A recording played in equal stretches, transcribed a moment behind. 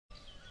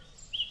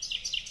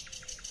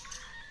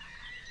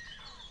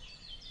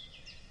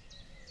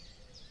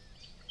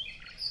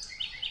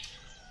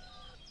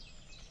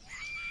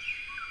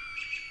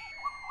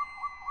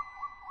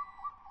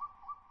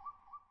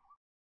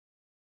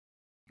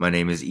My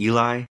name is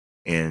Eli,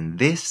 and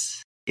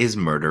this is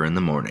Murder in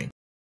the Morning.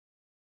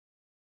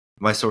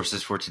 My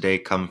sources for today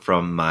come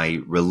from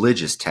my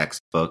religious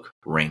textbook,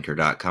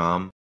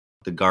 Ranker.com,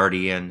 The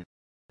Guardian,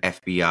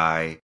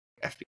 FBI,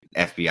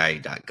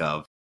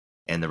 FBI.gov,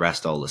 and the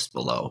rest I'll list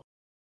below.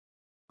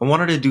 I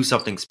wanted to do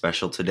something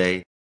special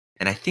today,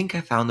 and I think I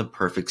found the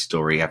perfect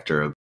story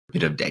after a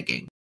bit of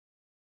digging.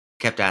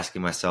 Kept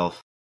asking myself,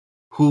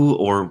 who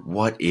or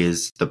what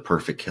is the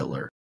perfect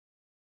killer?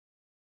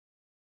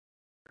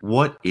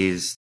 What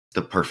is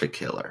the perfect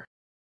killer?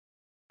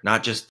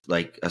 Not just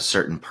like a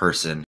certain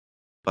person,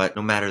 but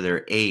no matter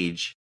their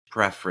age,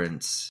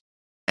 preference,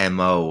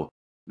 MO,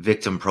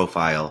 victim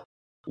profile,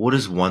 what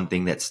is one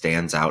thing that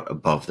stands out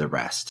above the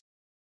rest?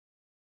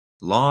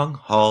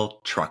 Long-haul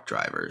truck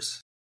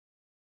drivers.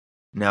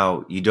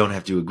 Now, you don't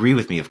have to agree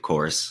with me, of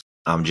course.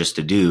 I'm just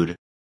a dude.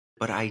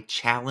 But I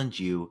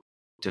challenge you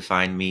to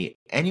find me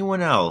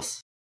anyone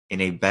else in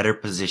a better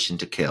position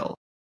to kill.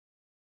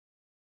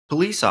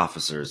 Police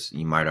officers,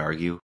 you might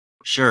argue.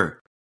 Sure,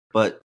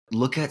 but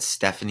look at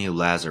Stephanie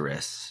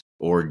Lazarus,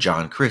 or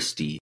John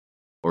Christie,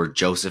 or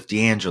Joseph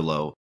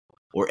D'Angelo,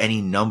 or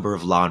any number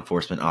of law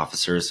enforcement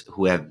officers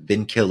who have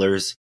been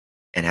killers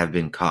and have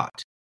been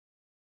caught.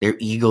 Their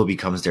ego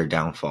becomes their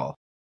downfall.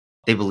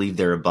 They believe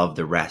they're above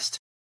the rest,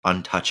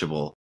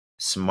 untouchable,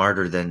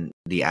 smarter than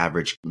the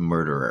average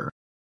murderer.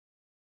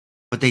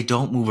 But they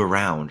don't move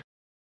around.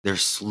 They're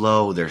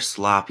slow, they're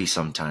sloppy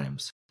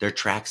sometimes. Their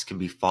tracks can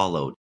be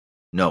followed.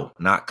 No,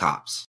 not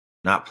cops,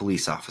 not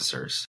police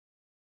officers.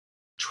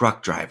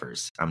 Truck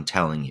drivers, I'm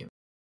telling you.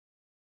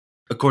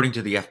 According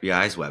to the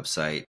FBI's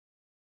website,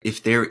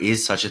 if there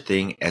is such a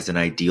thing as an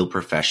ideal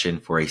profession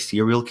for a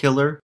serial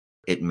killer,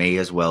 it may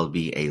as well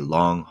be a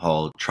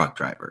long-haul truck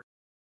driver.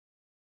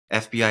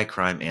 FBI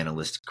crime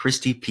analyst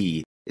Christy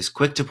P. is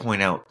quick to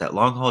point out that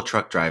long-haul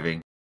truck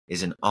driving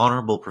is an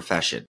honorable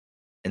profession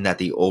and that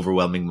the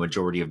overwhelming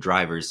majority of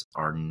drivers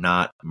are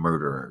not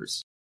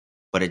murderers.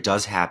 But it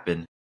does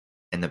happen,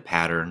 and the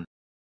pattern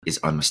is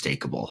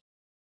unmistakable.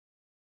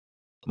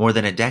 More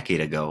than a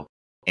decade ago,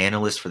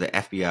 analysts for the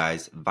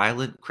FBI's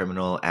Violent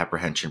Criminal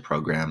Apprehension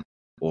Program,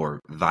 or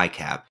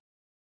VICAP,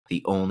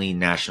 the only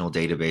national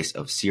database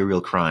of serial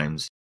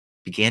crimes,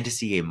 began to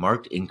see a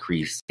marked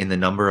increase in the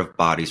number of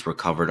bodies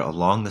recovered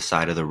along the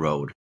side of the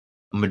road.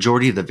 A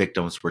majority of the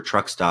victims were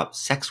truck stop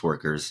sex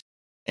workers,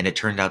 and it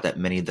turned out that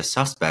many of the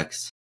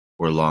suspects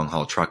were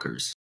long-haul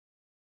truckers.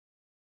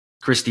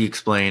 Christie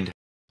explained,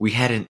 "We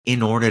had an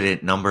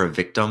inordinate number of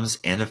victims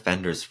and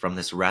offenders from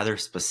this rather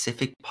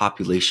specific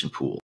population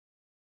pool.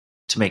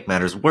 To make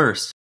matters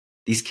worse,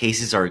 these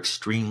cases are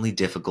extremely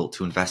difficult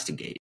to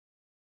investigate.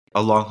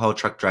 A long-haul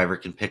truck driver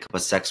can pick up a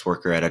sex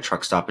worker at a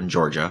truck stop in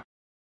Georgia,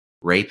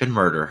 rape and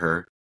murder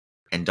her,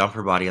 and dump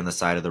her body on the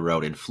side of the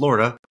road in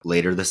Florida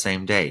later the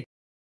same day.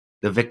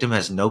 The victim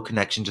has no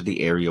connection to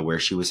the area where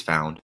she was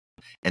found,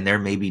 and there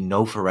may be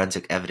no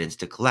forensic evidence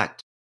to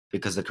collect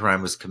because the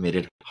crime was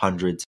committed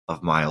hundreds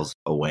of miles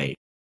away.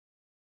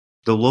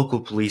 The local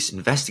police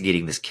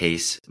investigating this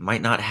case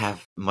might not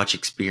have much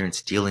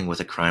experience dealing with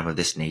a crime of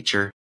this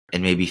nature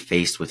and may be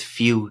faced with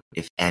few,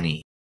 if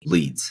any,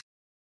 leads.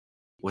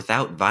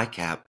 Without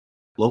VICAP,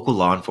 local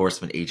law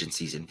enforcement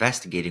agencies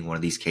investigating one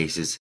of these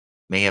cases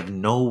may have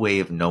no way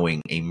of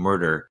knowing a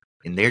murder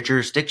in their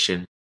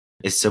jurisdiction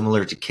is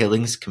similar to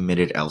killings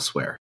committed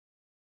elsewhere.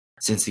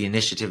 Since the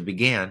initiative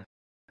began,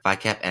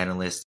 VICAP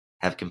analysts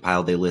have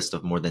compiled a list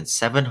of more than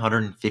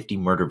 750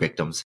 murder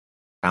victims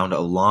found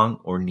along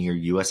or near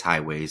U.S.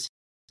 highways,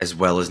 as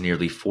well as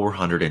nearly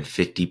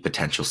 450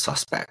 potential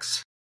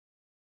suspects.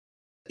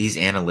 These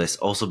analysts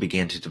also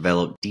began to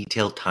develop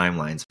detailed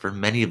timelines for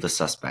many of the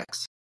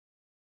suspects.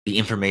 The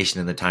information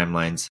in the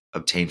timelines,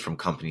 obtained from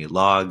company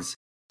logs,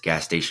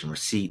 gas station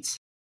receipts,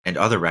 and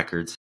other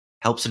records,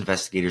 helps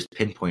investigators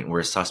pinpoint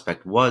where a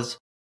suspect was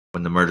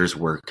when the murders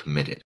were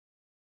committed.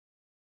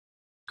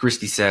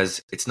 Christie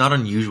says it's not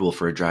unusual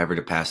for a driver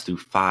to pass through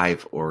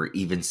 5 or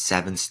even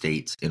 7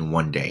 states in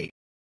one day.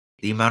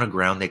 The amount of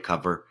ground they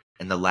cover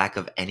and the lack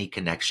of any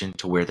connection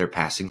to where they're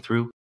passing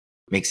through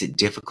makes it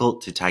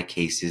difficult to tie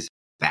cases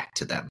back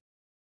to them.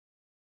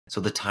 So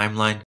the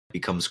timeline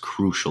becomes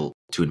crucial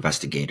to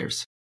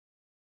investigators.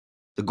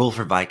 The goal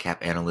for VICAP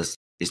analysts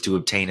is to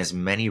obtain as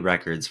many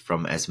records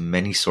from as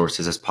many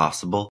sources as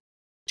possible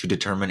to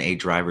determine a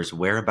driver's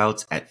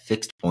whereabouts at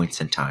fixed points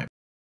in time.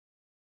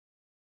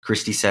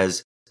 Christie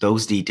says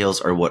those details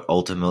are what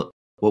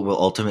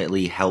will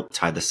ultimately help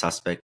tie the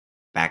suspect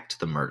back to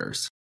the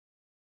murders.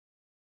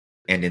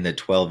 And in the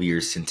 12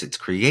 years since its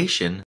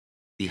creation,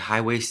 the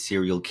Highway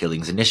Serial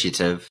Killings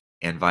Initiative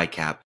and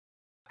VICAP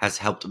has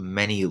helped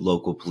many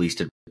local police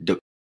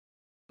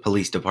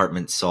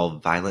departments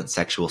solve violent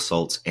sexual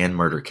assaults and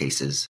murder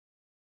cases.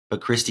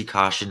 But Christie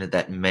cautioned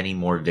that many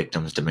more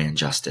victims demand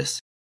justice,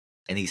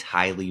 and these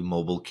highly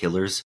mobile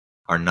killers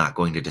are not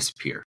going to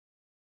disappear.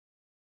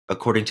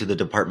 According to the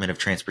Department of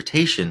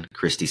Transportation,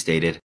 Christie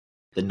stated,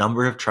 the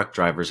number of truck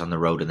drivers on the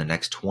road in the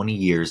next 20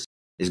 years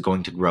is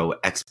going to grow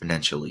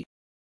exponentially.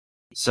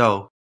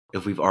 So,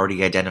 if we've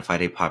already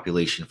identified a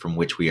population from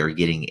which we are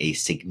getting a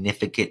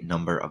significant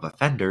number of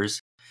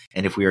offenders,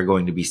 and if we are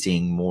going to be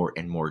seeing more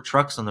and more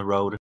trucks on the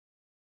road,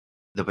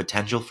 the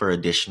potential for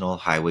additional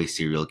highway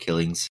serial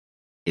killings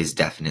is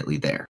definitely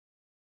there.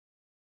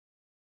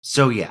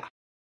 So yeah,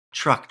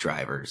 truck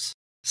drivers.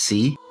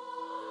 See?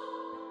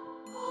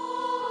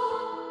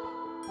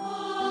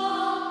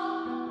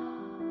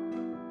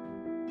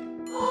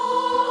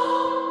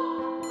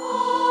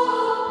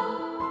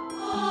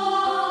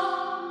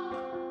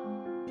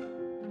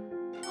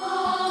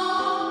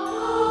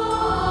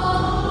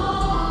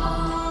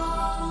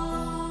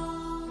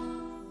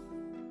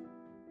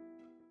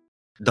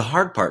 The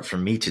hard part for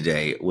me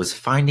today was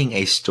finding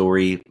a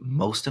story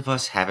most of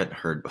us haven't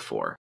heard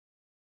before.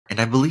 And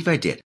I believe I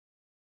did.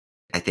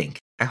 I think.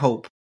 I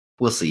hope.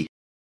 We'll see.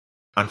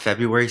 On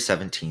February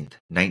 17th,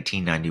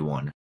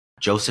 1991,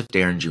 Joseph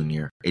Darren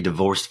Jr., a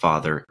divorced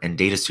father and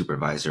data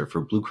supervisor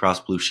for Blue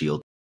Cross Blue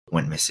Shield,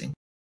 went missing.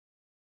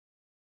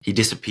 He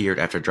disappeared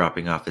after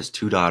dropping off his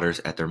two daughters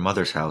at their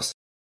mother's house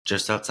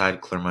just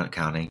outside Clermont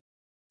County,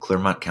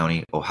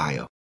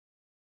 Ohio.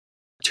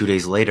 2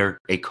 days later,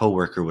 a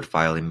co-worker would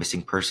file a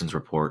missing persons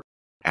report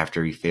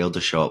after he failed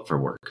to show up for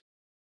work.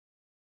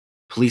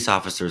 Police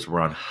officers were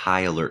on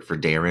high alert for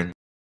Darren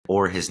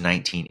or his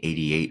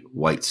 1988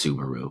 white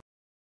Subaru.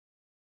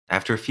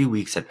 After a few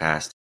weeks had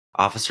passed,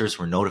 officers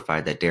were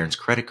notified that Darren's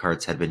credit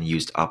cards had been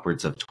used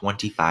upwards of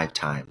 25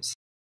 times.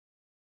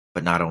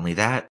 But not only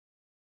that,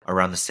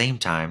 around the same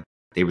time,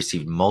 they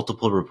received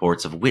multiple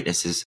reports of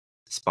witnesses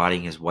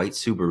spotting his white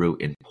Subaru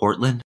in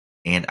Portland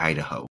and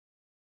Idaho.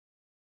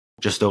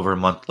 Just over a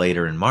month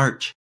later in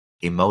March,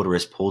 a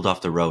motorist pulled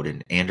off the road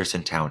in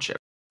Anderson Township,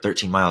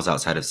 13 miles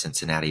outside of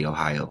Cincinnati,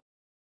 Ohio.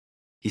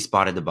 He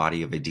spotted the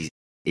body of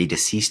a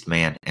deceased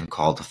man and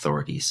called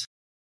authorities.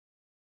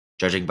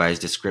 Judging by his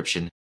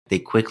description, they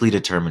quickly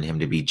determined him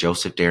to be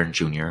Joseph Darren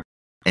Jr.,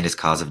 and his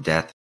cause of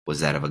death was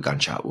that of a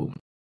gunshot wound.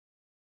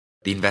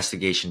 The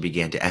investigation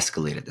began to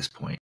escalate at this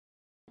point.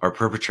 Our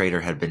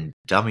perpetrator had been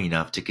dumb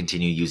enough to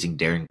continue using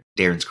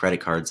Darren's credit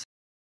cards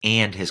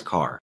and his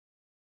car,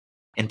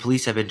 and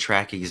police have been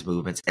tracking his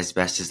movements as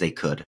best as they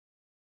could.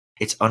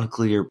 It's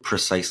unclear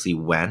precisely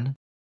when,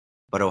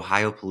 but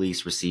Ohio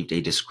police received a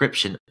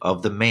description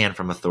of the man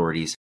from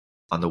authorities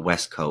on the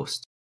West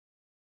Coast.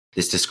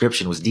 This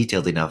description was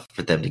detailed enough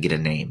for them to get a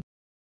name.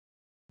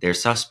 Their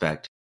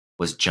suspect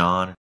was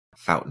John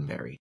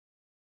Fautenberry.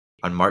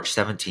 On March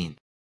 17th,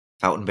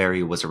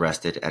 Fautenberry was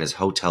arrested at his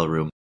hotel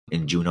room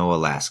in Juneau,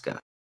 Alaska.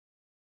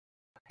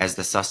 As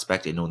the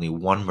suspect in only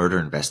one murder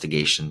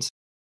investigation,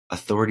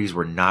 authorities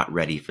were not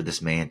ready for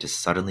this man to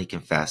suddenly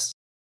confess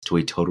to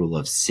a total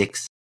of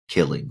 6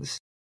 killings.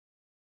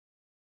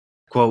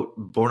 Quote,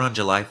 born on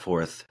July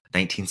 4th,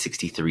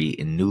 1963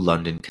 in New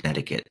London,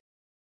 Connecticut,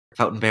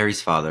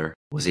 Fautenberry's father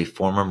was a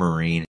former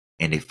Marine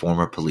and a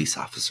former police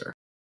officer.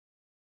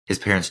 His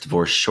parents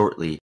divorced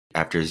shortly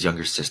after his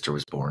younger sister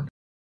was born.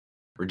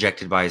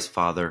 Rejected by his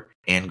father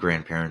and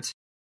grandparents,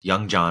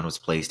 young John was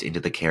placed into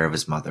the care of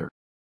his mother,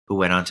 who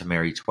went on to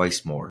marry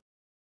twice more.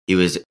 He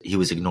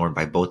was ignored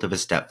by both of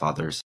his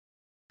stepfathers,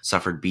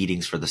 suffered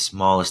beatings for the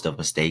smallest of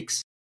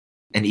mistakes,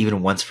 and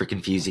even once for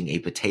confusing a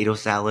potato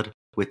salad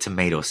with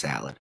tomato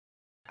salad.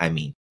 I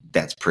mean,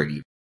 that's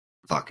pretty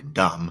fucking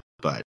dumb,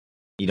 but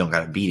you don't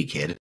gotta beat a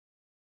kid.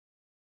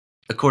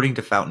 According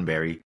to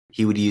Fautenberry,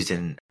 he would use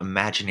an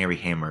imaginary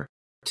hammer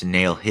to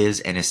nail his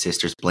and his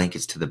sister's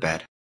blankets to the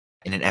bed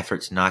in an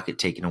effort to not get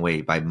taken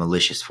away by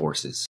malicious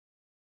forces.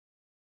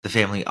 The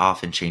family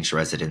often changed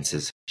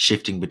residences,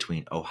 shifting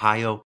between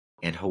Ohio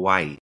and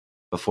Hawaii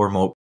before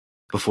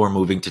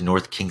moving to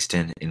North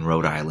Kingston in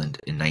Rhode Island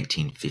in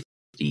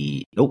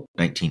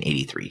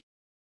 1983.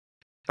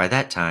 By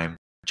that time,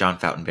 John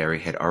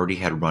Fautenberry had already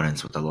had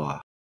run-ins with the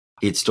law.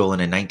 He had stolen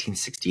a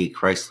 1968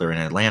 Chrysler in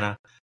Atlanta,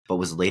 but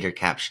was later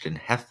captured in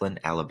Heflin,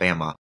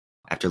 Alabama,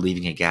 after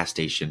leaving a gas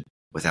station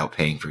without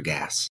paying for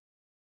gas.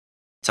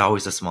 It's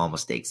always the small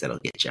mistakes that'll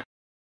get you.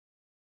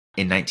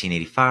 In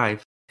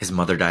 1985, his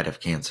mother died of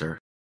cancer,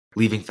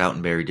 leaving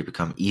Fautenberry to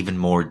become even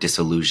more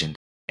disillusioned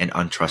and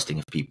untrusting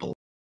of people,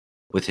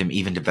 with him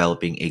even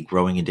developing a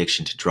growing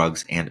addiction to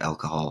drugs and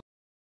alcohol.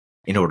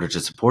 In order to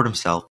support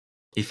himself,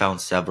 he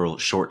found several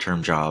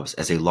short-term jobs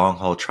as a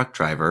long-haul truck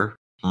driver,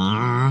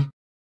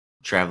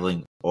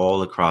 traveling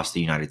all across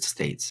the United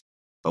States,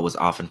 but was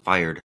often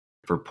fired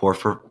for poor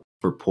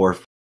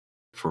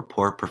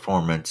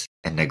performance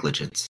and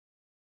negligence.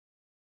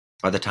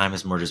 By the time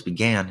his murders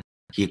began,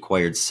 he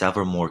acquired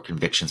several more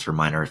convictions for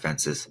minor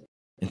offenses,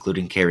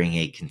 including carrying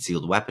a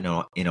concealed weapon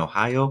in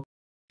Ohio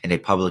and a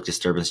public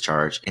disturbance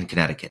charge in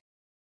Connecticut.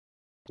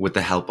 With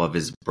the help of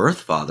his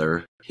birth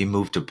father, he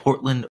moved to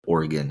Portland,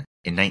 Oregon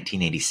in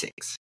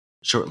 1986.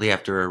 Shortly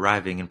after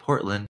arriving in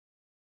Portland,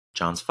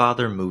 John's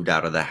father moved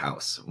out of the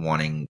house,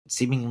 wanting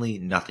seemingly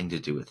nothing to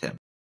do with him.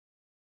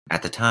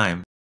 At the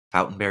time,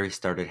 Fautenberry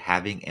started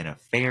having an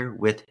affair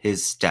with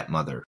his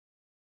stepmother.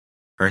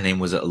 Her name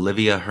was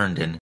Olivia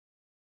Herndon.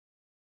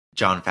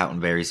 John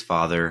Fautenberry's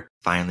father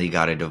finally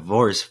got a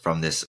divorce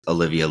from this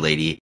Olivia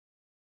lady,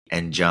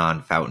 and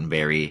John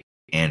Fautenberry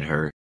and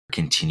her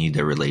continued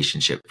their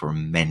relationship for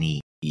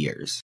many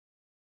years.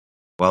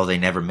 While they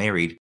never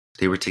married,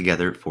 they were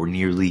together for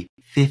nearly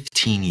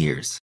 15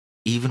 years,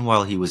 even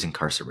while he was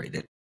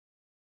incarcerated.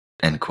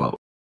 End quote.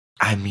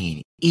 I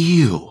mean,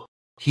 ew.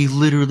 He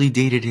literally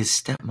dated his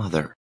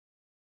stepmother.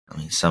 I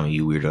mean, some of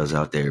you weirdos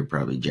out there are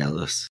probably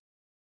jealous.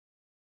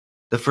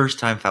 The first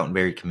time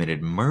Fautenberry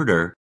committed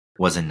murder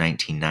was in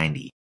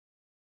 1990.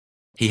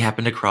 He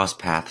happened to cross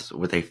paths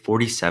with a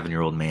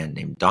 47-year-old man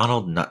named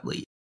Donald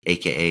Nutley,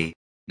 aka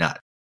Nut,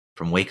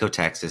 from Waco,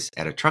 Texas,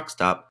 at a truck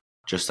stop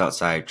just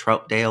outside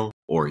Troutdale,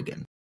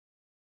 Oregon.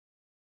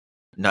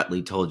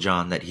 Nutley told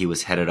John that he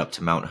was headed up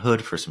to Mount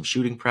Hood for some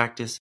shooting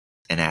practice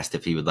and asked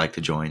if he would like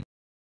to join.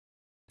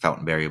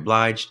 Fautenberry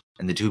obliged,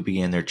 and the two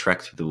began their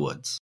trek through the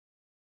woods.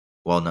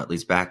 While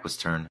Nutley's back was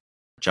turned,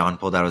 John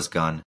pulled out his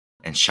gun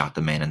and shot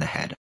the man in the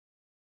head.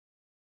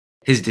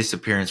 His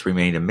disappearance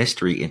remained a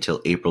mystery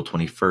until April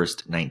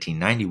 21st,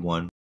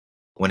 1991,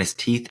 when his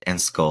teeth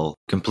and skull,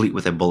 complete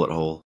with a bullet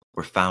hole,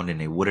 were found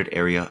in a wooded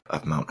area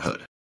of Mount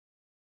Hood.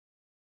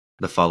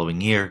 The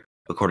following year,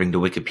 according to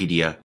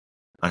Wikipedia,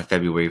 on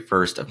February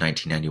 1st of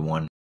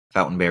 1991,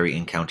 Fautenberry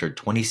encountered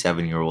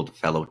 27-year-old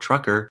fellow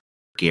trucker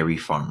Gary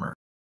Farmer.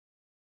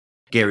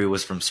 Gary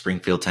was from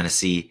Springfield,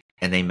 Tennessee,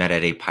 and they met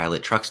at a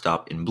pilot truck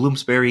stop in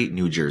Bloomsbury,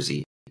 New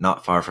Jersey,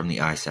 not far from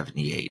the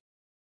I-78.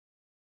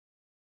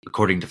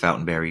 According to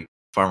Fautenberry,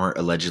 Farmer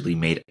allegedly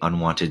made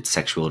unwanted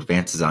sexual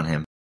advances on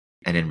him,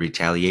 and in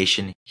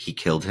retaliation, he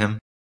killed him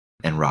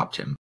and robbed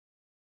him.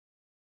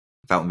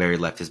 Fautenberry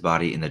left his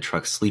body in the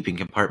truck's sleeping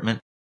compartment,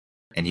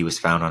 and he was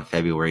found on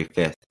February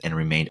 5th and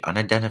remained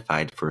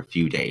unidentified for a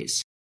few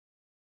days.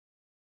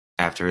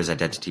 After his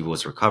identity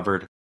was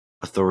recovered,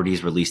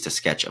 authorities released a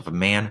sketch of a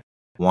man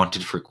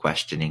wanted for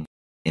questioning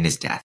in his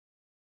death.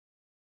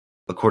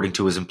 According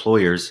to his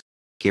employers,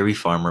 Gary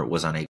Farmer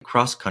was on a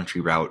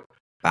cross-country route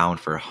bound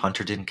for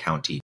Hunterdon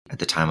County at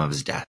the time of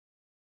his death.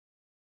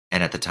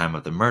 And at the time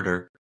of the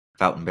murder,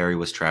 Fautenberry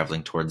was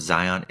traveling towards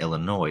Zion,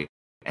 Illinois,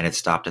 and had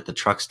stopped at the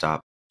truck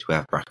stop to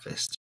have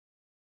breakfast.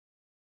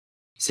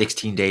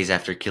 16 days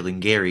after killing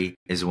Gary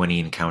is when he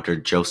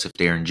encountered Joseph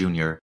Darren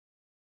Jr.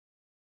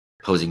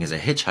 Posing as a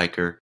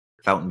hitchhiker,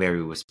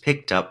 Fautenberry was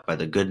picked up by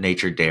the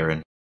good-natured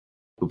Darren,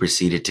 who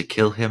proceeded to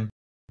kill him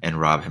and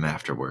rob him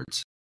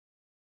afterwards.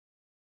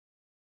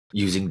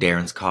 Using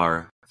Darren's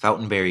car,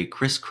 Fautenberry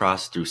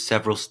crisscrossed through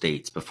several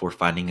states before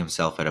finding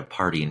himself at a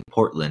party in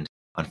Portland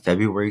on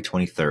February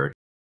 23rd,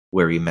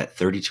 where he met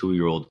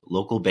 32-year-old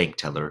local bank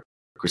teller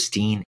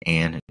Christine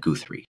Ann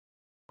Guthrie.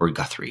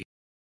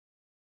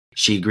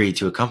 She agreed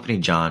to accompany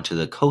John to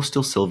the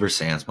Coastal Silver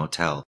Sands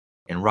Motel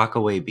in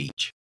Rockaway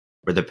Beach,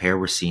 where the pair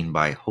were seen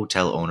by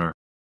hotel owner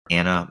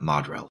Anna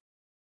Maudrell.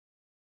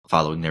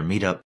 Following their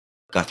meetup,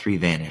 Guthrie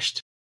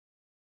vanished.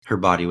 Her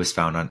body was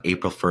found on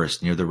April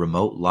 1st near the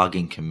remote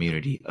logging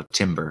community of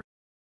Timber,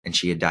 and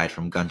she had died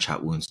from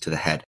gunshot wounds to the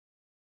head.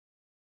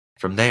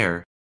 From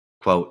there,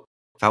 quote,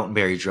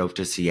 Fautenberry drove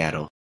to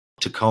Seattle,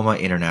 Tacoma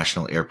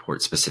International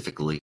Airport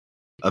specifically,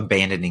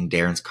 abandoning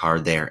Darren's car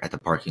there at the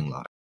parking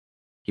lot.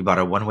 He bought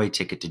a one-way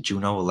ticket to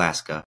Juneau,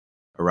 Alaska,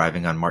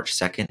 arriving on March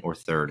 2nd or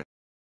 3rd,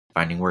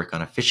 finding work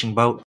on a fishing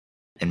boat,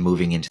 and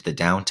moving into the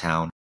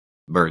downtown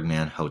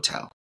Bergman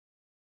Hotel.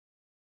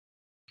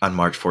 On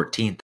March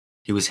 14th,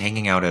 he was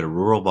hanging out at a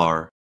rural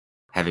bar,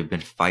 having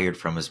been fired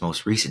from his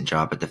most recent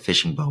job at the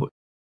fishing boat,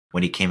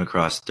 when he came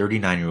across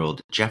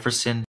 39-year-old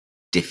Jefferson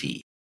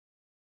Diffie,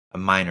 a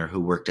miner who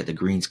worked at the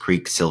Greens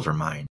Creek silver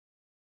mine.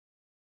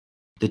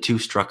 The two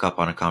struck up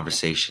on a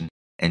conversation,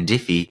 and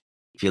Diffie,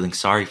 feeling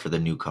sorry for the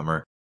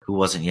newcomer, who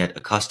wasn't yet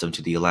accustomed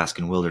to the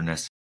Alaskan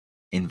wilderness,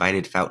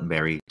 invited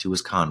Fautenberry to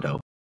his condo.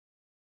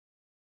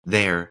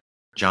 There,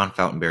 John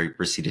Fautenberry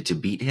proceeded to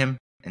beat him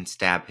and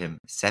stab him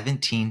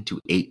 17 to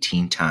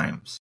 18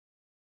 times,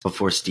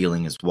 before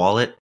stealing his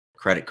wallet,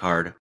 credit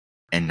card,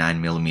 and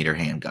 9mm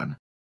handgun.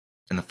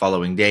 And the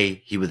following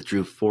day, he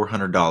withdrew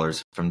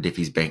 $400 from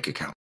Diffie's bank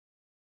account.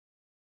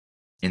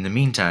 In the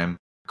meantime,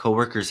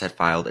 coworkers had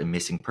filed a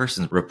missing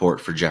persons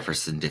report for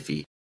Jefferson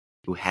Diffie,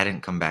 who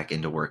hadn't come back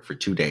into work for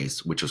 2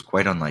 days, which was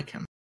quite unlike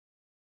him.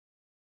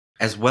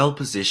 As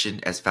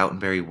well-positioned as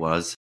Fautenberry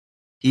was,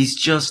 he's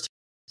just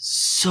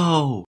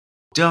so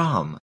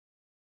dumb.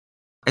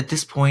 At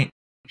this point,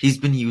 he's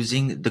been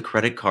using the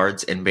credit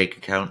cards and bank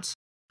accounts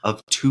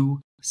of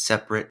 2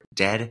 separate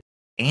dead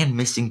and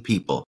missing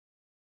people.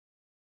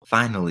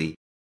 Finally,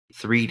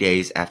 3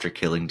 days after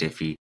killing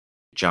Diffie,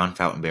 John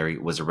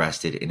Fautenberry was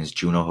arrested in his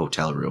Juneau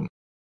hotel room.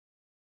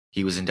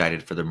 He was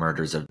indicted for the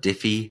murders of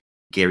Diffie,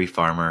 Gary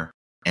Farmer,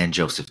 and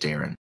Joseph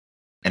Darren,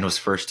 and was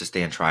first to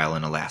stand trial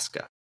in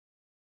Alaska.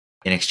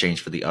 In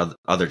exchange for the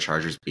other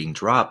charges being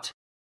dropped,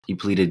 he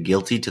pleaded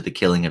guilty to the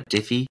killing of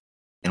Diffie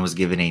and was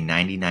given a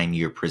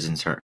 99-year prison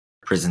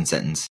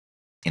sentence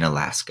in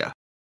Alaska.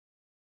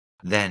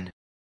 Then,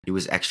 he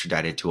was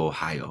extradited to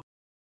Ohio,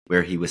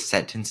 where he was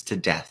sentenced to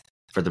death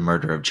for the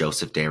murder of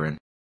Joseph Darren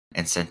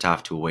and sent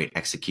off to await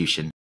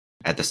execution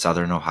at the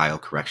Southern Ohio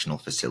Correctional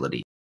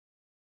Facility.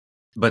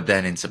 But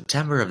then in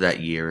September of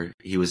that year,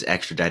 he was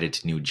extradited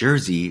to New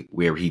Jersey,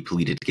 where he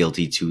pleaded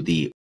guilty to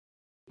the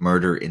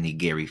murder in the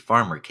Gary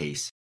Farmer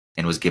case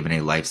and was given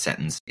a life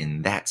sentence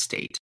in that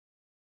state.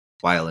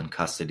 While in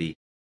custody,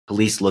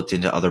 police looked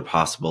into other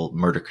possible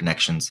murder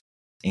connections,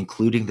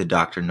 including the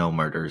Dr. No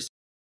murders,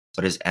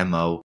 but his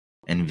MO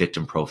and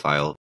victim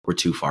profile were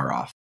too far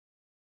off.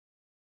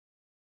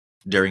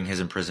 During his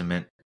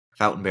imprisonment,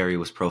 Fautenberry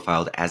was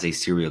profiled as a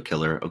serial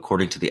killer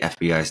according to the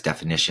FBI's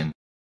definition,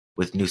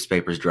 with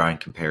newspapers drawing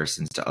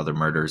comparisons to other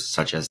murders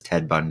such as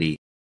Ted Bundy.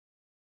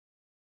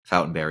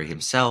 Fautenberry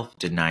himself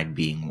denied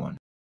being one,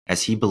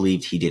 as he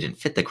believed he didn't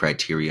fit the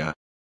criteria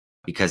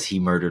because he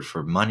murdered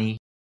for money,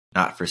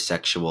 not for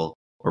sexual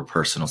or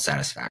personal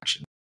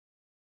satisfaction.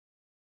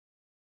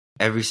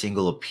 Every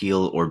single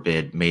appeal or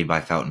bid made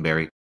by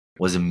Fautenberry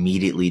was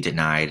immediately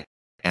denied,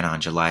 and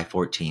on July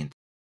 14th,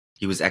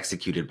 he was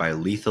executed by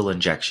lethal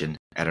injection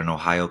at an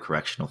Ohio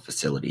correctional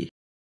facility.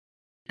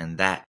 And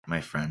that,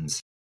 my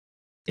friends,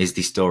 is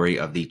the story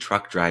of the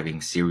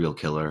truck-driving serial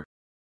killer,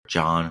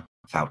 John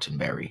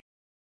Fautenberry.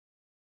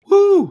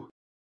 Woo!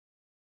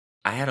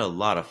 I had a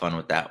lot of fun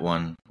with that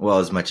one. Well,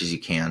 as much as you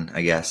can,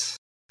 I guess.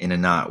 In a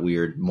not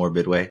weird,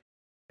 morbid way.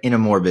 In a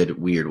morbid,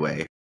 weird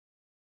way.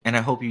 And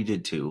I hope you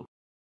did too.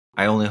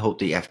 I only hope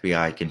the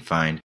FBI can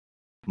find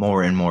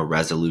more and more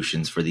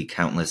resolutions for the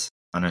countless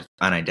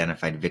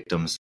unidentified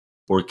victims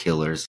or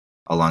killers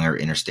along our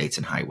interstates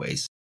and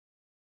highways.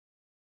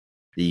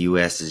 The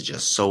US is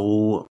just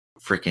so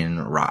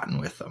freaking rotten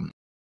with them.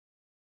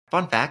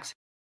 Fun fact: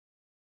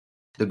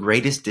 the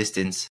greatest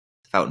distance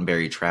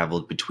Fautenberry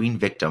traveled between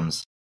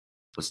victims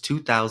was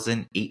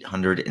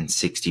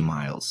 2,860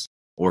 miles,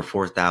 or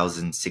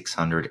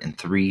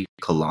 4,603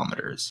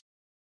 kilometers.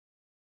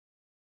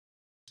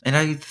 And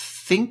I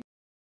think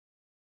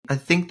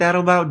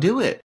that'll about do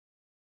it.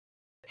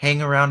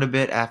 Hang around a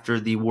bit after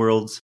the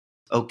world's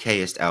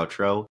okayest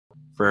outro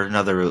for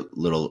another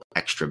little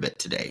extra bit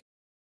today.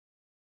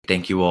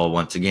 Thank you all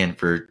once again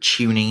for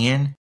tuning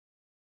in,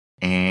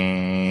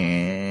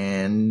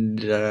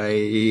 and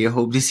I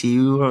hope to see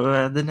you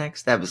at the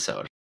next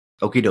episode.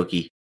 Okie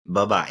dokie.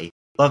 Bye-bye.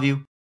 Love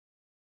you.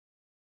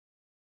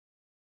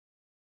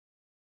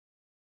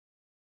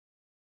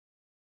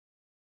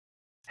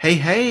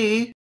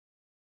 Hey!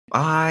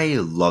 I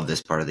love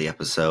this part of the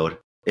episode.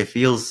 It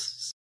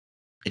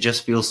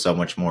just feels so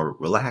much more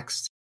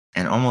relaxed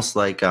and almost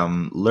like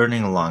I'm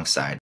learning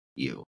alongside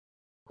you.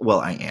 Well,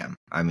 I am.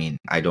 I mean,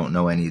 I don't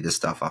know any of this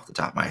stuff off the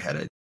top of my head.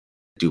 I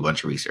do a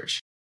bunch of research.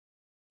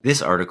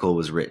 This article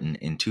was written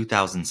in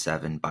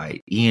 2007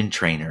 by Ian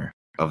Trainer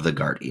of The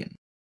Guardian.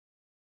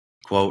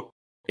 Quote,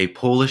 a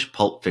Polish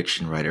pulp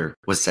fiction writer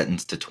was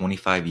sentenced to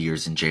 25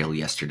 years in jail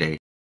yesterday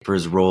for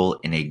his role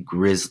in a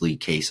grisly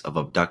case of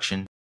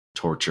abduction,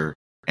 torture,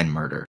 and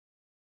murder.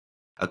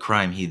 A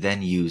crime he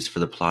then used for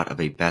the plot of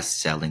a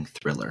best-selling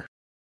thriller.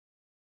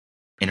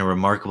 In a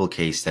remarkable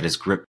case that has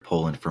gripped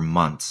Poland for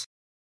months,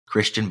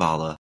 Christian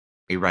Bala,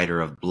 a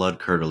writer of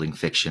blood-curdling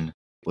fiction,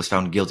 was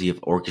found guilty of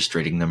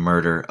orchestrating the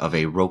murder of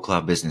a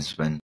Wrocław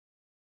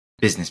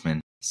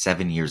businessman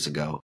 7 years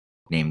ago,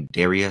 named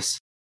Dariusz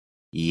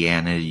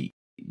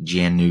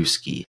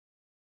Januski.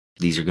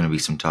 These are going to be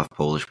some tough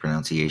Polish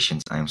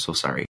pronunciations. I am so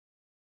sorry.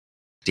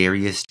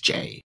 Dariusz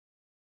J.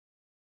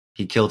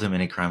 He killed him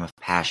in a crime of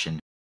passion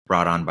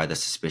brought on by the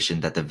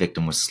suspicion that the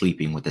victim was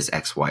sleeping with his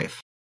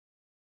ex-wife.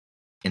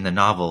 In the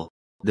novel,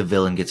 the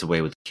villain gets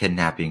away with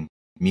kidnapping,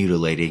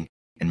 mutilating,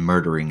 and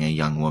murdering a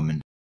young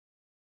woman.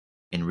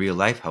 In real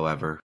life,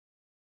 however,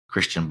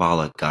 Christian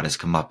Bala got his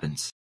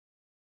comeuppance,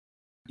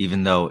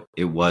 even though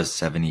it was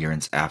 7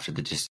 years after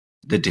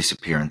the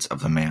disappearance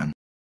of the man.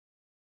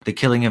 The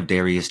killing of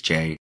Dariusz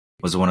J.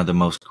 was one of the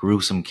most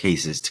gruesome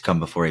cases to come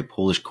before a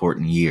Polish court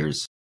in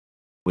years,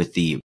 with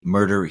the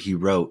murder he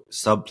wrote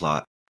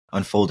subplot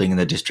unfolding in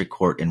the district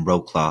court in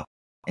Wrocław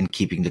and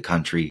keeping the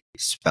country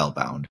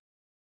spellbound.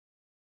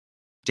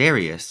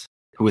 Dariusz,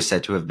 who was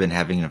said to have been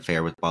having an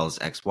affair with Bala's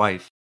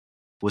ex-wife,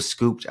 was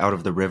scooped out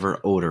of the river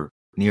Oder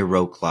near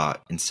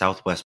Wrocław in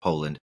southwest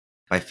Poland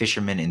by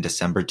fishermen in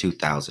December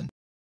 2000,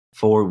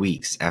 4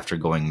 weeks after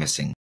going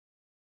missing.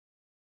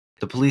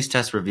 The police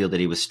test revealed that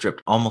he was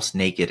stripped almost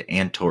naked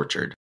and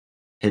tortured.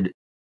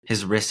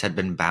 His wrists had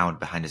been bound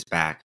behind his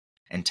back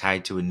and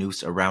tied to a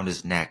noose around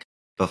his neck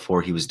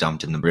before he was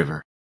dumped in the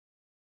river.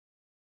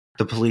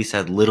 The police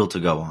had little to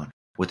go on.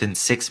 Within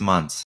 6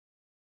 months,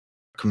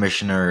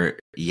 Commissioner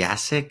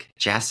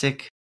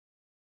Jacek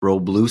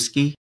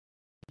Wroblewski,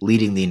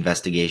 leading the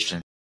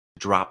investigation,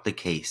 dropped the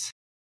case.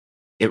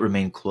 It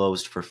remained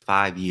closed for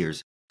 5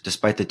 years,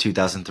 despite the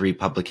 2003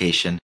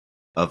 publication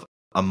of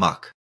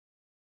Amok,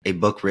 a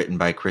book written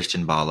by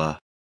Christian Bala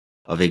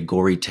of a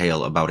gory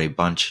tale about a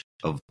bunch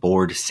of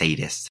bored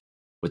sadists,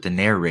 with the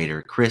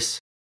narrator, Chris,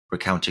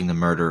 recounting the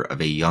murder of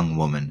a young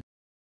woman.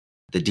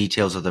 The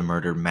details of the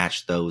murder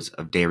matched those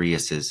of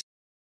Dariusz's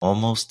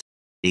almost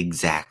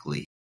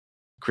exactly.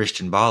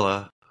 Christian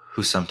Bala,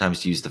 who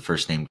sometimes used the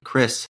first name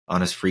Chris on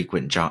his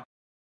frequent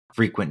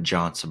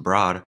jaunts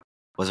abroad,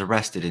 was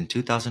arrested in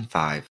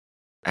 2005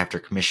 after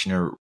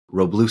Commissioner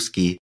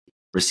Wroblewski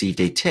received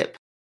a tip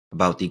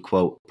about the,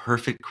 quote,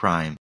 perfect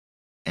crime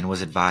and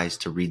was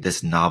advised to read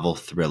this novel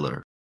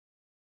thriller.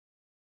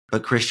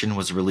 But Christian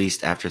was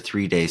released after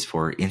 3 days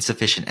for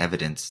insufficient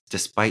evidence,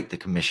 despite the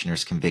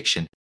commissioner's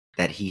conviction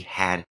that he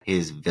had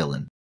his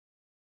villain.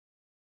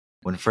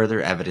 When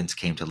further evidence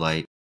came to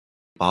light,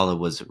 Bala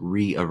was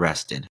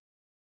re-arrested.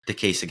 The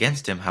case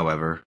against him,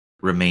 however,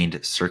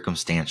 remained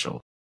circumstantial.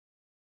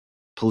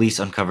 Police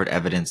uncovered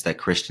evidence that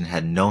Christian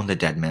had known the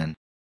dead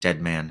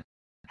man,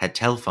 had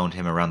telephoned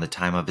him around the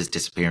time of his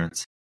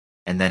disappearance,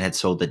 and then had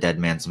sold the dead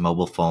man's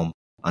mobile phone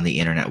on the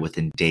internet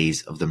within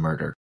days of the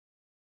murder.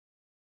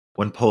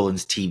 When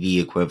Poland's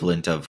TV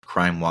equivalent of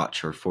Crime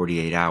Watch or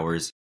 48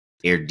 Hours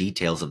aired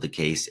details of the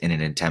case in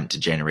an attempt to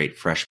generate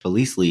fresh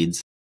police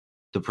leads,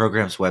 the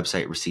program's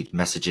website received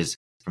messages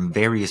from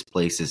various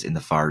places in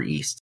the Far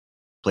East,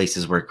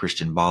 places where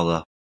Christian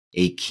Bala,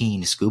 a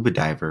keen scuba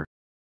diver,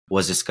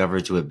 was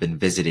discovered to have been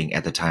visiting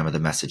at the time of the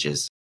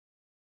messages.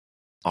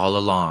 All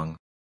along,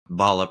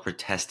 Bala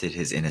protested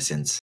his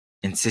innocence,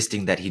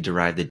 insisting that he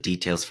derived the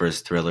details for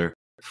his thriller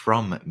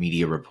from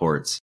media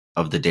reports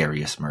of the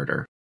Darius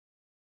murder.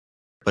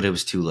 But it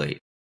was too late.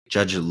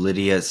 Judge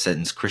Lydia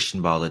sentenced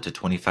Christian Bala to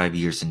 25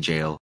 years in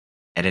jail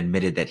and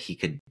admitted that he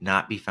could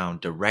not be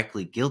found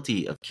directly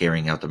guilty of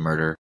carrying out the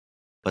murder,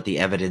 but the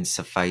evidence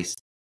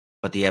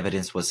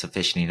was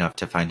sufficient enough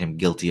to find him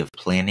guilty of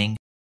planning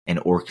and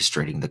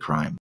orchestrating the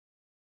crime.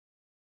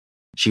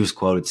 She was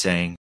quoted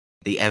saying,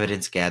 "The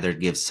evidence gathered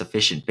gives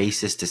sufficient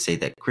basis to say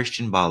that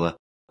Christian Bala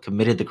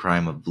committed the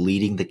crime of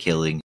leading the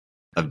killing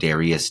of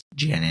Darius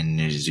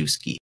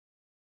Janinszewski."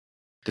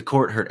 The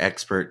court heard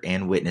expert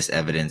and witness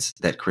evidence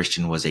that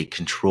Christian was a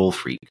control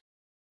freak,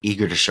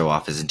 eager to show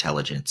off his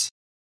intelligence,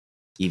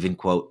 even,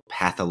 quote,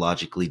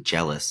 pathologically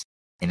jealous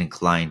and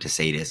inclined to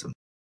sadism.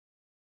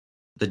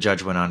 The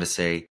judge went on to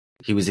say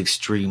he was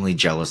extremely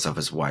jealous of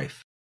his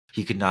wife.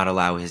 He could not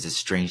allow his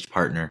estranged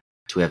partner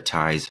to have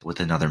ties with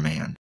another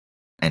man,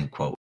 end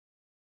quote.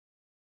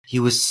 He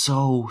was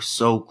so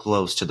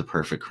close to the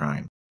perfect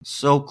crime,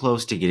 so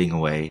close to getting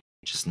away,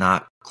 just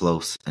not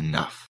close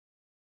enough.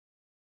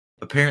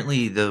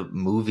 Apparently, the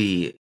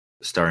movie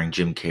starring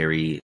Jim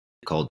Carrey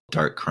called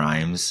Dark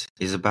Crimes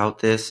is about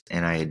this,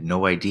 and I had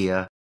no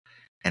idea,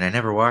 and I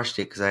never watched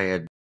it because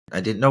I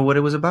didn't know what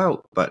it was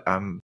about, but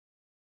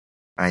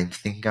I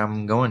think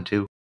I'm going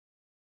to.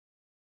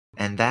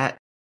 And that,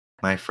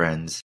 my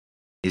friends,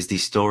 is the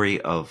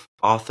story of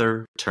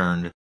author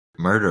turned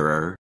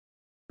murderer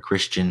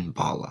Christian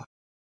Bala.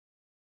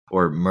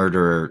 Or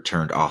murderer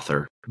turned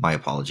author, my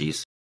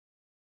apologies.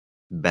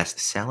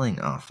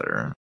 Best-selling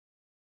author.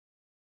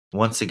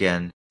 Once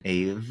again,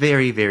 a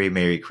very, very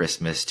Merry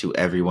Christmas to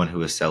everyone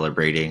who is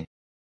celebrating.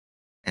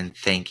 And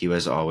thank you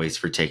as always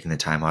for taking the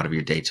time out of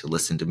your day to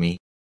listen to me.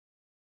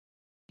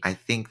 I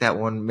think that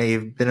one may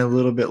have been a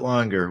little bit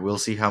longer. We'll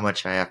see how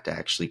much I have to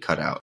actually cut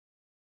out.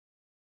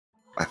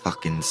 I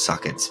fucking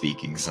suck at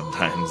speaking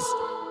sometimes.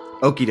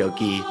 Okie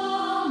dokie.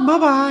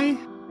 Bye-bye.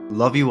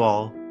 Love you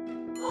all.